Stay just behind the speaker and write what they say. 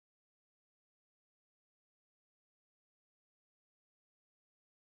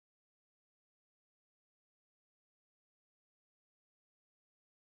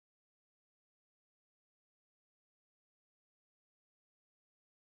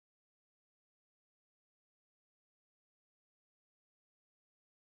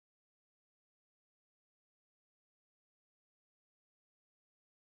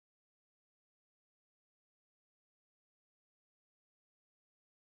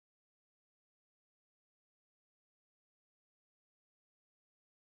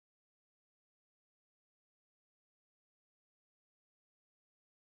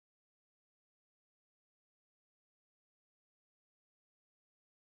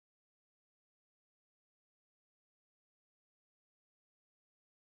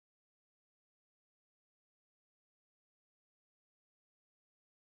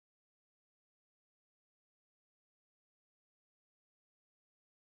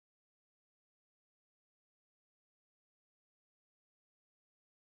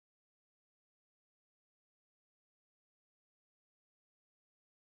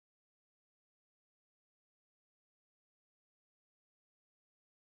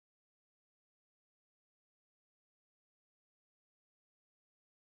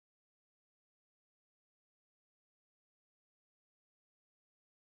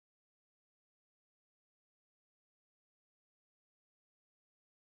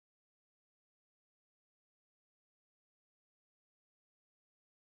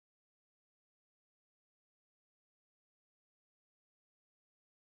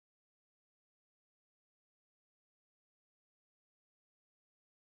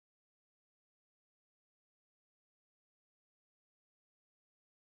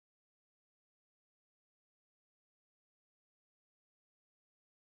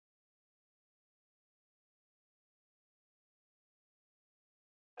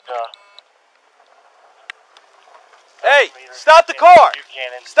Hey, stop the car!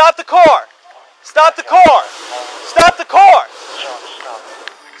 Stop the car! Stop the car! Stop the car!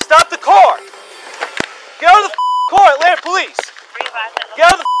 Stop the car! Get out of the car, Atlanta Police! Get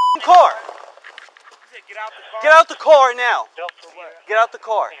out of the car! Get out the car now! Get out the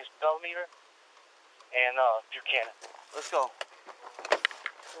car! And Buchanan. Let's go.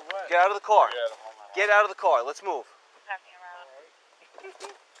 Get out of the car. Get out of the car. Let's move.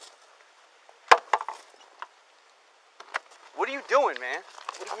 What are you doing, man?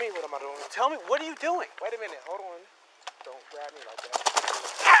 What do you mean, what am I doing? Tell me, what are you doing? Wait a minute, hold on. Don't grab me like that.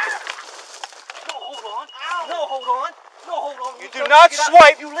 No, hold on. Ow. No, hold on. No, hold on. You do not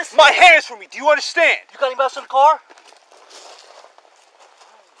swipe my hands from me. Do you understand? You got anybody else in the car?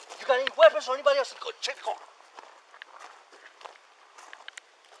 You got any weapons or anybody else in the car? Check the car.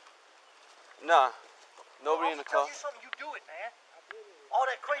 Nah, nobody in the car. You something, you do it, man. All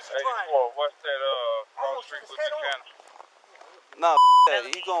that crazy driving. What's that, cross street with Buchanan? Nah, that.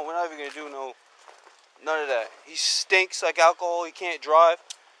 He going. We're not even gonna do none of that. He stinks like alcohol. He can't drive.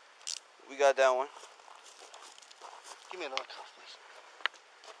 We got that one. Give me another cuff, please.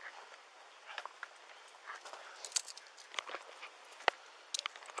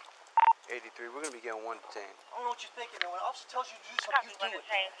 83. We're gonna be getting one detained. I don't know what you're thinking, man. When an officer tells you to do something, you do it.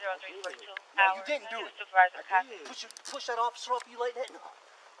 No, you didn't do it. Push that officer up, you like that? No.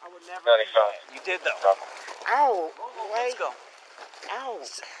 I would never. 95. You did though. Ow! Let's go. Ow!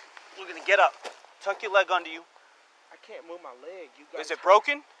 We're gonna get up. Tuck your leg under you. I can't move my leg. You guys. Is it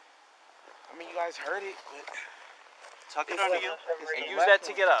broken? I mean, you guys heard it, but. Tuck it under you and use that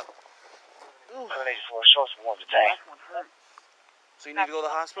to get up. 1184, show us one detained. So you need to go to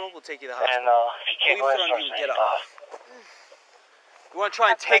the hospital? We'll take you to the hospital. And if you can't go ahead and and get up. You want to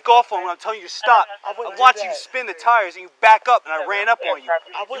try and take off on when I'm telling you to stop? I'm watching you spin the tires and you back up and I ran up on you.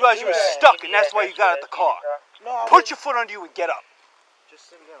 You realized you were stuck and that's why you got out the car. Put your foot under you and get up.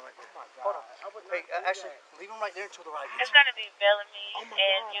 Just sit down right there. Hold on. Hey, actually, leave him right there until the ride It's gets going to be Bellamy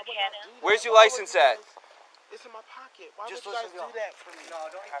and Buchanan. Where's your license at? It's in my pocket. Why Just would you guys listen do that for me? No,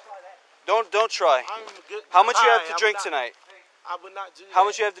 don't even try that. Don't try. I'm good. How much you have to I drink would tonight? I would not do that. How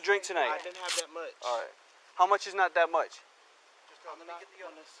much you have to drink tonight? I didn't have that much. All right. How much is not that much? I'm not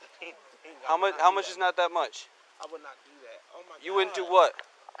gonna say anything. How much is not that much? I would not do that. Oh my God. You wouldn't do what?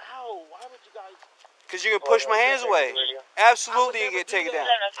 Ow! Why would you guys? Because you can push my hands away. Absolutely, you get taken down.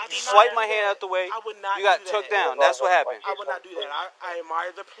 Swipe my hand out the way. I would not. You got do took that. down. That's what happened. I would not do that. I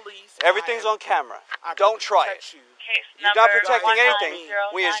admire the police. Everything's on camera. I Don't try it. protect you. You're not protecting anything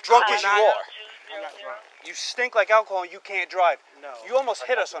when you're as drunk as you are. I'm not drunk. You stink like alcohol and you can't drive. No. You almost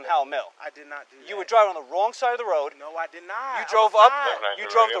hit us on Howell Mill. I did not do that. You were driving on the wrong side of the road. No, I did not. You drove I was up. not. You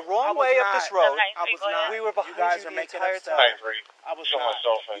drove the wrong way up this road. I was not. We were behind You guys you are the making entire up stuff. time. I was Show not.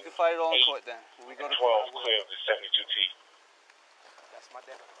 myself You can fight it all in court then. When we go to 12 court. clear of the 72T. That's my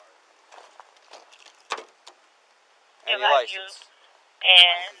debit card. And your license.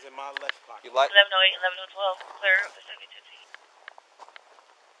 And It's in my left pocket. You like? 1108, 1112, clear of the 72T.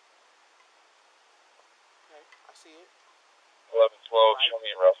 Okay, I see it. 1112, show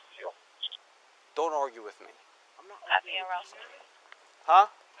me in Russell Hill. Don't argue with me. I'm not. Happy and Russell. Huh?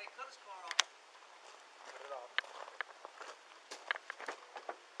 Hey, cut his car off. Cut it off.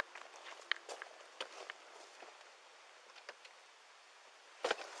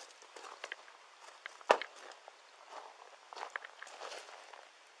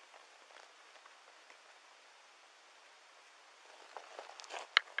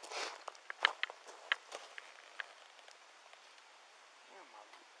 Damn, my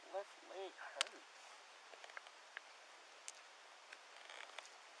left leg hurts.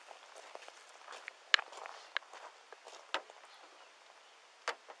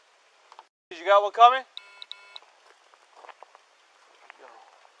 You got one coming?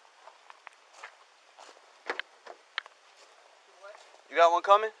 You got one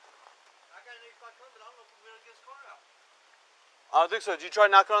coming? I got an 85 coming, but I don't know if we're going to get his car out. I don't think so. Did you try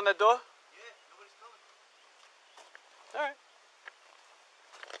knocking on that door? Yeah, nobody's coming. All right.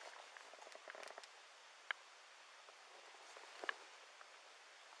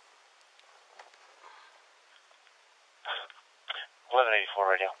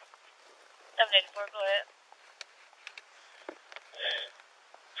 Radio. 1184, go ahead.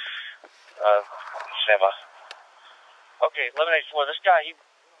 Stand by. Okay, 1184, this guy, he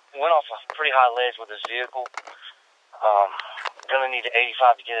went off a pretty high ledge with his vehicle. Gonna need an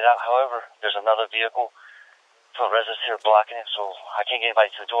 85 to get it out. However, there's another vehicle. Some residents here blocking it, so I can't get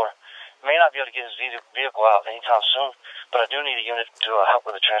anybody to the door. May not be able to get his vehicle out anytime soon, but I do need a unit to help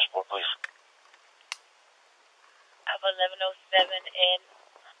with the transport, please. I have 1107 and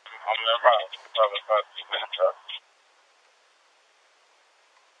I'm in the front. About 2 minutes truck.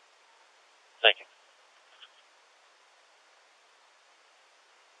 Thank you.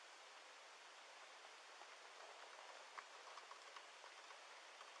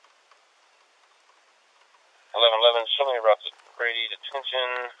 Show me route to Brady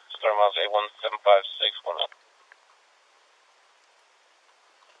detention. Start miles 81756 up.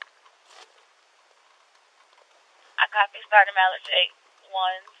 I copy starting mileage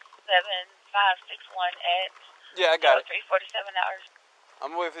 81756 at Yeah, I got it. 3:47 hours.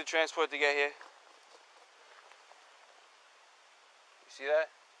 I'm waiting for the transport to get here. You see that?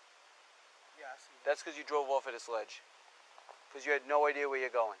 Yeah, I see. That's because you drove off of this ledge. Because you had no idea where you're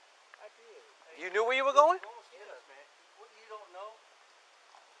going. I did. You knew where you were going? You almost hit us, man. What you don't know,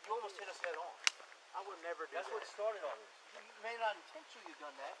 you almost hit us head on. I would never do That's that. what started all this. You may not intentionally have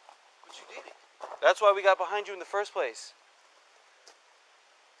done that, but you did it. That's why we got behind you in the first place.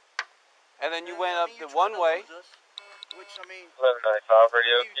 And then you went up the one way. Which, I mean, 1195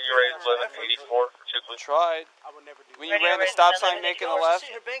 radio. Can you raise 1184 for 2, please? Tried. I would never do When that. you ran the stop sign making a left.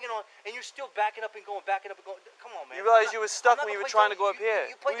 You're banging on, and you're still backing up and going. Come on, man. You realized you were stuck I'm when not you were gonna trying to play go up dumb- here.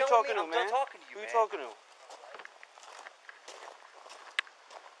 you Who play you dumb with talking me, to, I'm man? done talking to you, Who you man. talking to?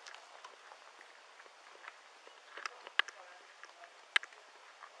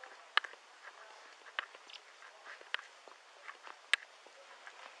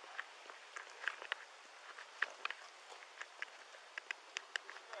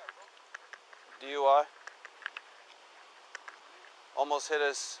 DUI. Almost hit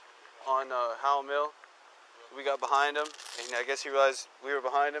us on Howell Mill. We got behind him, and I guess he realized we were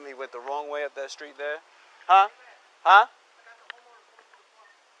behind him. He went the wrong way up that street there. Huh? Huh?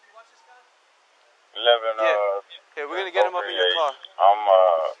 11, Yeah. Here, we're gonna get him up in your car. I'm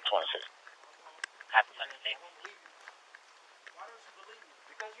 26. Copy 26.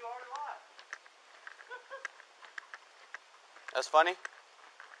 Because you already lied. That's funny?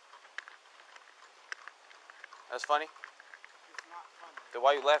 That's funny? It's not funny. Then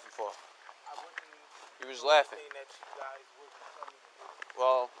why are you laughing for? I wouldn't You were just laughing. think that you guys wouldn't tell me to do.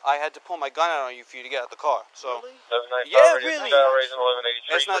 Well, I had to pull my gun out on you for you to get out the car. So, Really? 1195 Yeah, radio. really. Raising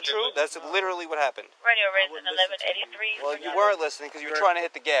 1183. that's not true. That's literally what happened. Radio raising wouldn't listen to you. 1183. Well, you weren't listening because you were trying to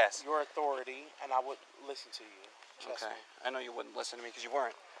hit the gas. Your authority, and I would listen to you. Trust Okay, me. I know you wouldn't listen to me because you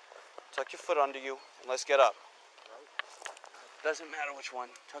weren't. Tuck your foot under you and let's get up. Doesn't matter which one.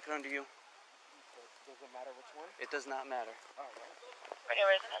 Tuck it under you. Doesn't matter which one. It does not matter. All right. Radio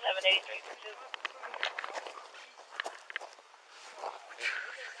raising 1183 for 2.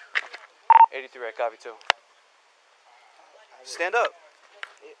 83, I copy too. Stand up.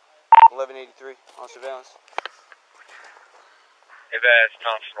 1183 on surveillance. Hey, Baz,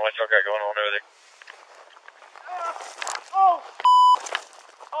 Thompson, what y'all got going on over there? Oh!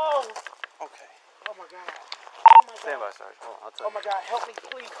 Oh! Okay. Oh my God. Oh my Stand God. by, Sarge. Hold on, I'll tell Oh you. my God, help me,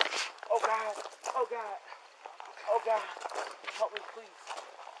 please. Oh God. Oh God. Oh God. Help me, please.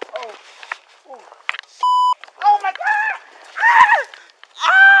 Oh. Ooh. Oh my God. Ah!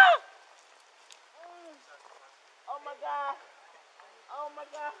 Ah! Oh my God. Oh my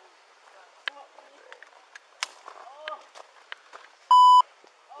God. Help me. Oh.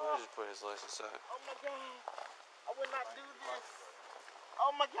 Let me just put his license aside. Oh my God. I would not do this.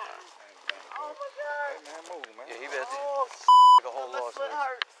 Oh my God. Oh my God. Man, move, man. Yeah, he bet Oh, like a whole my loss. foot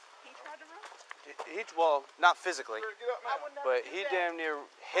hurts. He tried to run. Well, not physically, I would never but do he that. damn near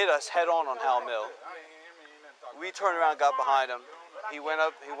hit us head on Howell Mill. We turned around, got behind him. He went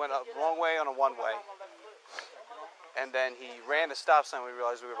up wrong way on a one-way. And then he ran the stop sign. We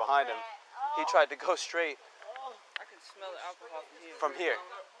realized we were behind him. He tried to go straight I can smell the alcohol from here.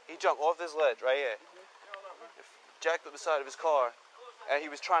 He jumped off this ledge right here, jacked up the side of his car, and he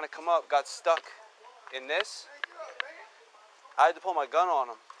was trying to come up, got stuck in this. I had to pull my gun on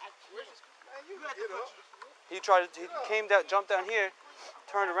him. He came down, jumped down here,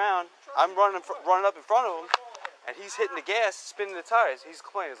 turned around. I'm running up in front of him, and he's hitting the gas, spinning the tires. He's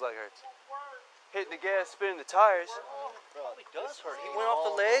complaining his leg hurts. Hitting the gas, spinning the tires. Probably does hurt. He went off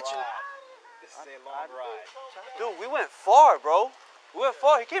the ledge and. This is a long ride. Dude, we went far, bro. We went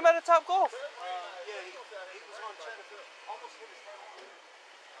far. He came out of Top Golf. Yeah, he was on almost hit his head.